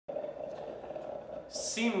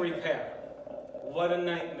Seam repair. What a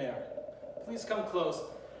nightmare. Please come close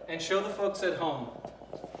and show the folks at home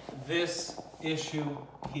this issue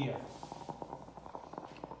here.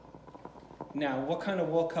 Now, what kind of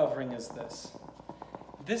wall covering is this?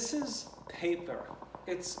 This is paper.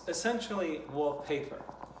 It's essentially wallpaper,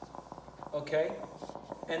 okay?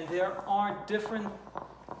 And there are different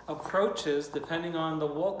approaches depending on the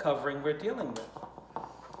wall covering we're dealing with.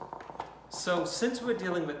 So since we're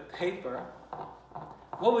dealing with paper,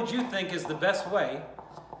 what would you think is the best way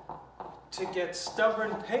to get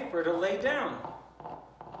stubborn paper to lay down?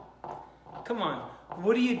 Come on,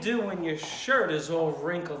 what do you do when your shirt is all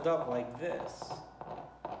wrinkled up like this?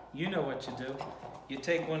 You know what you do. You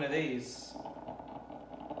take one of these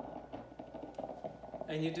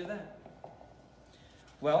and you do that.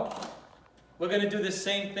 Well, we're going to do the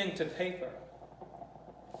same thing to paper.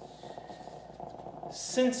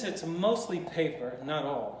 Since it's mostly paper, not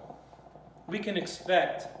all, we can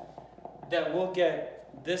expect that we'll get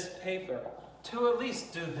this paper to at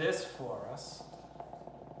least do this for us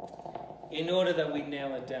in order that we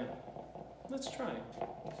nail it down. Let's try.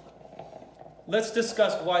 Let's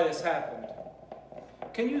discuss why this happened.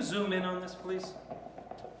 Can you zoom in on this, please?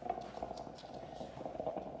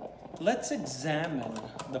 Let's examine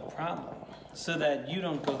the problem so that you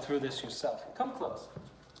don't go through this yourself. Come close.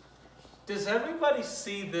 Does everybody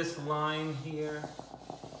see this line here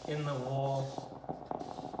in the wall?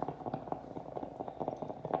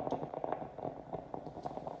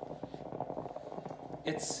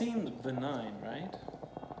 It seemed benign, right?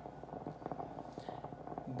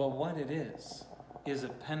 But what it is a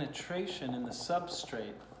penetration in the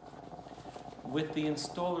substrate with the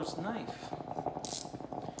installer's knife.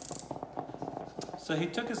 So he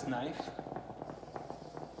took his knife,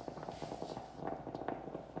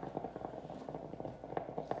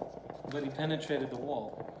 but he penetrated the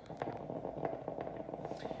wall.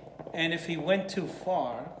 And if he went too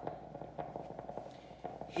far,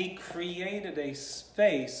 he created a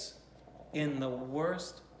space in the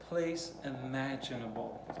worst place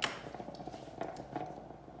imaginable,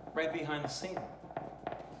 right behind the seam.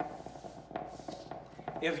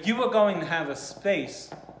 If you were going to have a space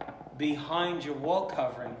behind your wall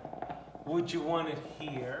covering, would you want it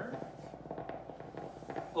here?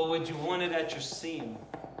 Or would you want it at your seam?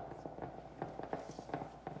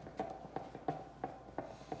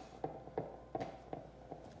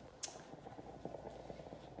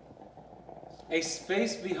 A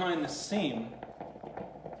space behind the seam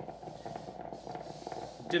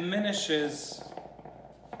diminishes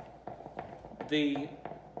the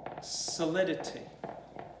solidity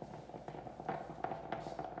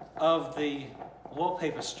of the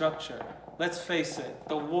wallpaper structure. Let's face it,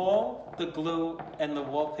 the wall, the glue, and the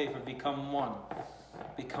wallpaper become one,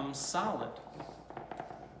 become solid.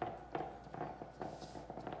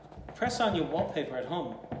 Press on your wallpaper at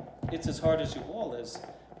home. It's as hard as your wall is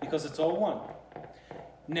because it's all one.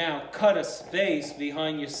 Now cut a space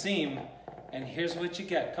behind your seam and here's what you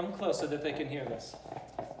get. Come close so that they can hear this.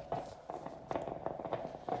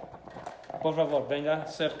 Por favor, venga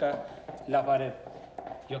cerca la pared.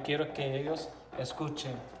 Yo quiero que ellos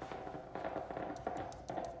escuchen.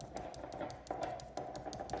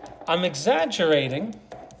 I'm exaggerating,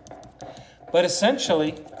 but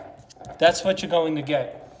essentially, that's what you're going to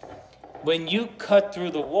get. When you cut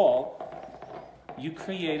through the wall, you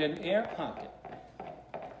create an air pocket.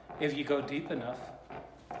 If you go deep enough.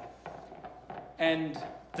 And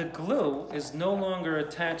the glue is no longer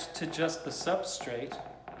attached to just the substrate.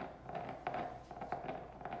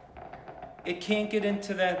 It can't get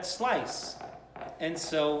into that slice. And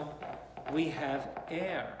so we have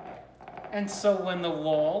air. And so when the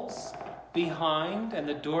walls behind and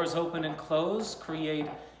the doors open and close create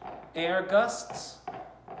air gusts,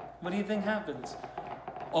 what do you think happens?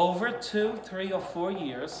 Over 2, 3, or 4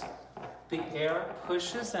 years, the air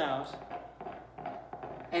pushes out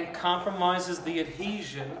and compromises the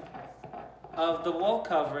adhesion of the wall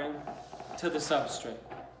covering to the substrate.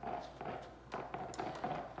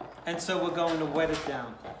 And so we're going to wet it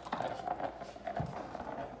down.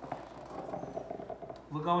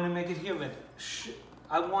 We're going to make it humid.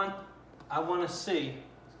 I want to see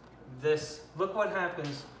this. Look what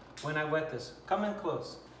happens when I wet this. Come in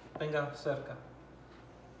close. Venga cerca.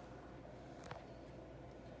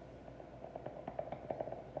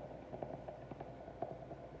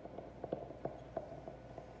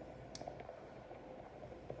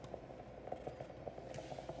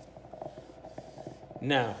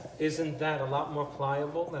 Now, isn't that a lot more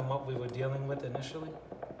pliable than what we were dealing with initially?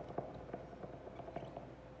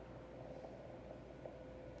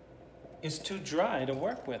 It's too dry to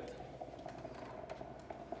work with.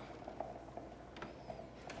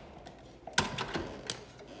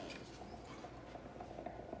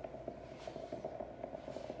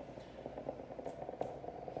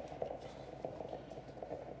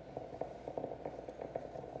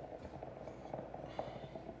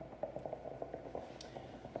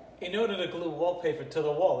 In order to glue wallpaper to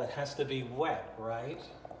the wall, it has to be wet, right?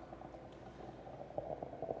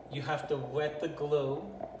 You have to wet the glue.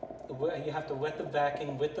 You have to wet the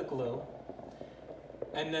backing with the glue.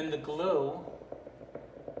 And then the glue,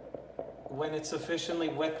 when it's sufficiently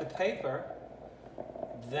wet the paper,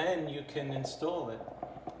 then you can install it.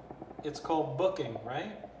 It's called booking,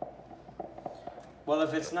 right? Well,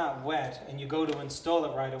 if it's not wet and you go to install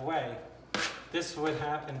it right away, this would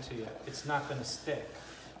happen to you. It's not going to stick.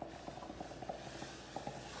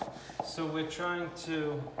 So we're trying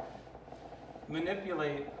to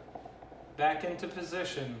manipulate back into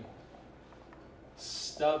position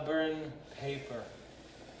stubborn paper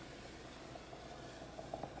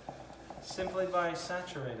simply by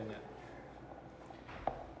saturating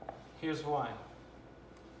it. Here's why.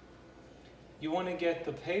 You want to get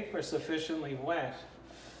the paper sufficiently wet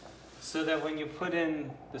so that when you put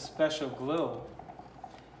in the special glue,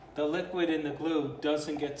 the liquid in the glue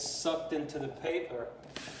doesn't get sucked into the paper,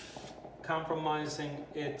 compromising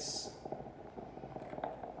its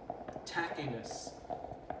tackiness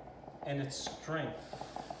and its strength.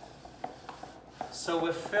 So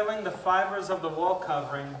we're filling the fibers of the wall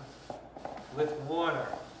covering with water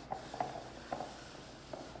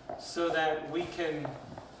so that we can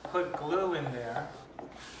put glue in there,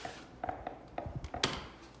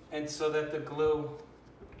 and so that the glue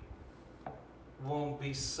won't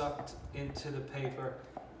be sucked into the paper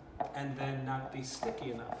and then not be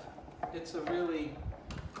sticky enough. It's a really,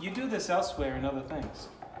 you do this elsewhere in other things.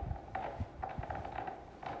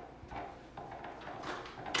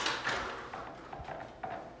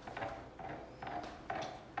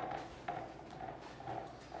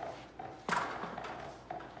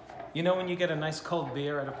 You know when you get a nice cold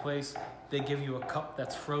beer at a place, they give you a cup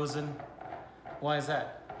that's frozen? Why is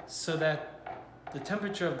that? So that the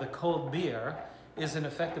temperature of the cold beer isn't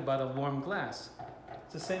affected by the warm glass.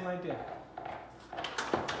 It's the same idea.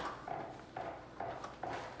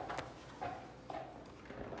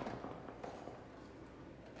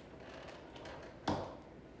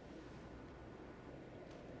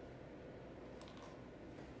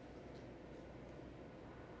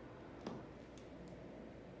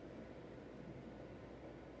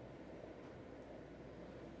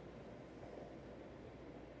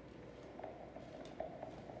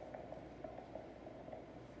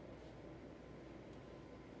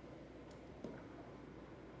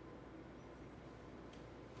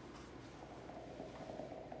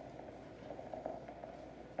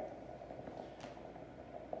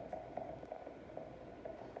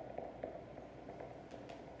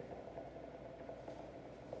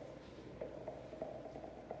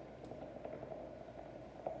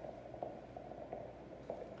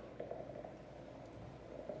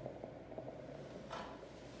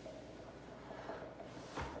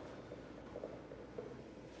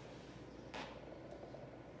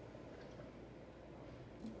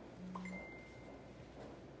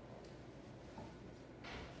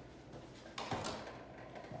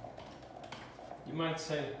 You might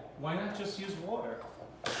say, why not just use water?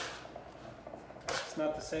 It's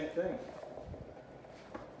not the same thing.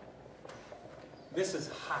 This is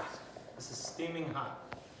hot. This is steaming hot.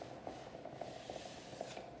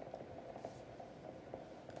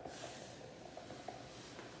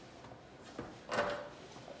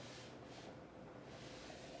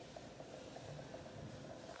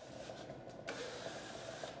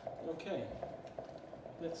 Okay,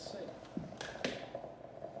 let's see.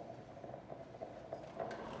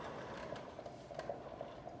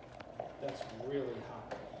 That's really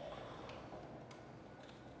hot.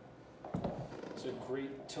 It's a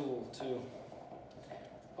great tool too.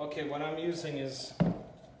 Okay, what I'm using is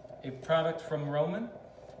a product from Roman.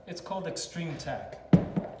 It's called Extreme Tack.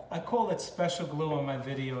 I call it special glue on my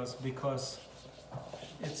videos because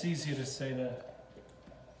it's easier to say that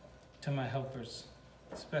to my helpers.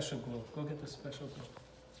 Special glue. Go get the special glue.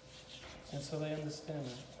 And so they understand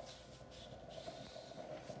it.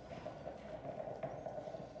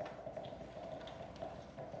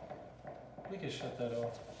 We can shut that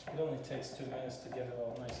off. It only takes 2 minutes to get it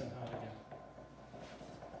all nice and hot again.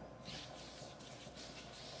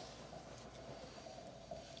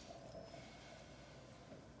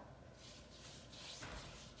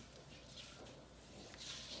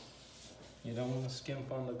 You don't want to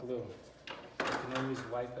skimp on the glue. You can always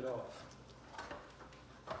wipe it off.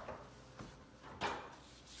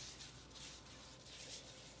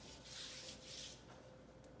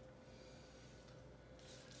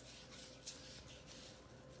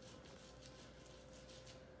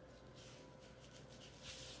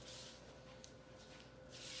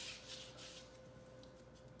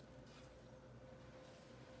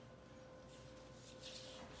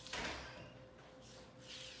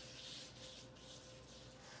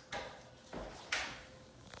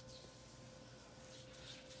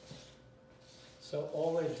 So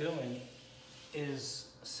all we're doing is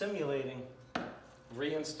simulating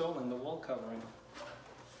reinstalling the wall covering.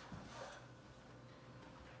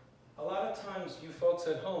 A lot of times you folks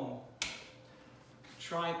at home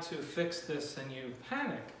try to fix this and you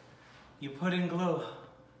panic. You put in glue.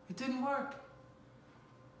 It didn't work.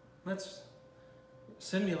 Let's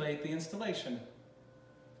simulate the installation.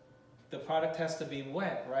 The product has to be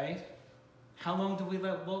wet, right? How long do we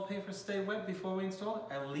let wallpaper stay wet before we install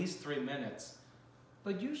it? At least 3 minutes,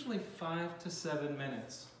 but usually 5 to 7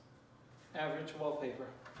 minutes. Average wallpaper.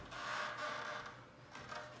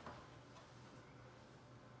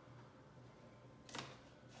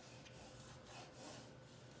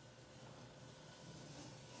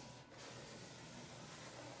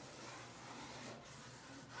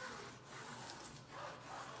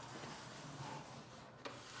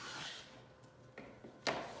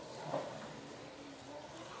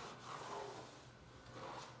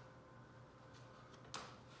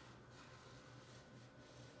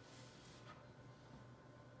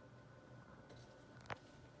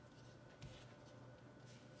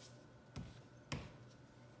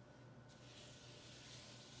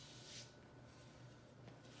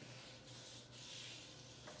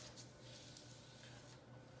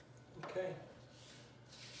 Okay.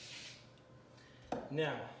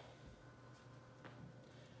 Now,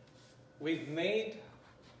 we've made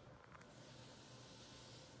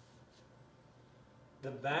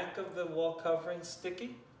the back of the wall covering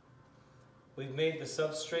sticky. We've made the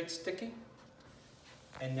substrate sticky.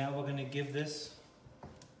 And now we're going to give this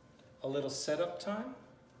a little setup time.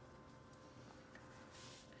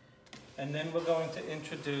 And then we're going to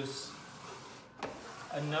introduce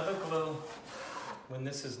another glue when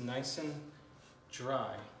this is nice and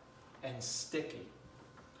dry and sticky.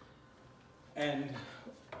 And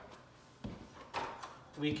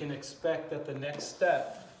we can expect that the next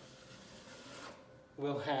step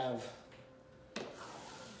will have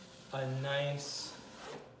a nice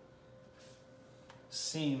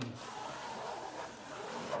seam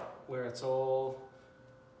where it's all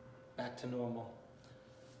back to normal.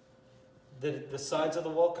 The sides of the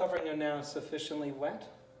wall covering are now sufficiently wet.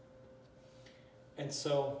 And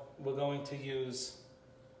so we're going to use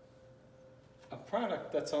a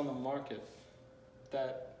product that's on the market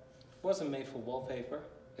that wasn't made for wallpaper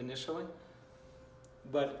initially,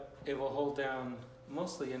 but it will hold down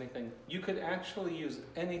mostly anything. You could actually use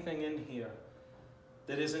anything in here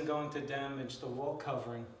that isn't going to damage the wall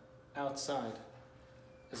covering outside.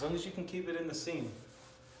 As long as you can keep it in the seam.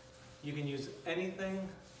 You can use anything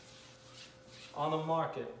on the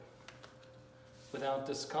market without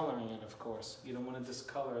discoloring it, of course. You don't want to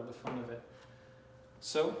discolor the front of it.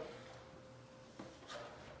 So,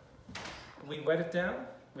 we wet it down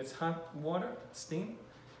with hot water, steam,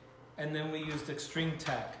 and then we used extreme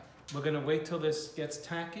tack. We're going to wait till this gets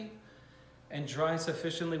tacky and dry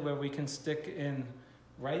sufficiently where we can stick in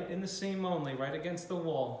right in the seam only, right against the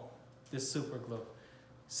wall, this super glue.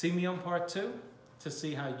 See me on part 2 to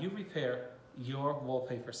see how you repair your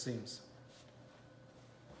wallpaper seams.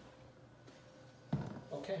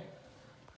 Okay.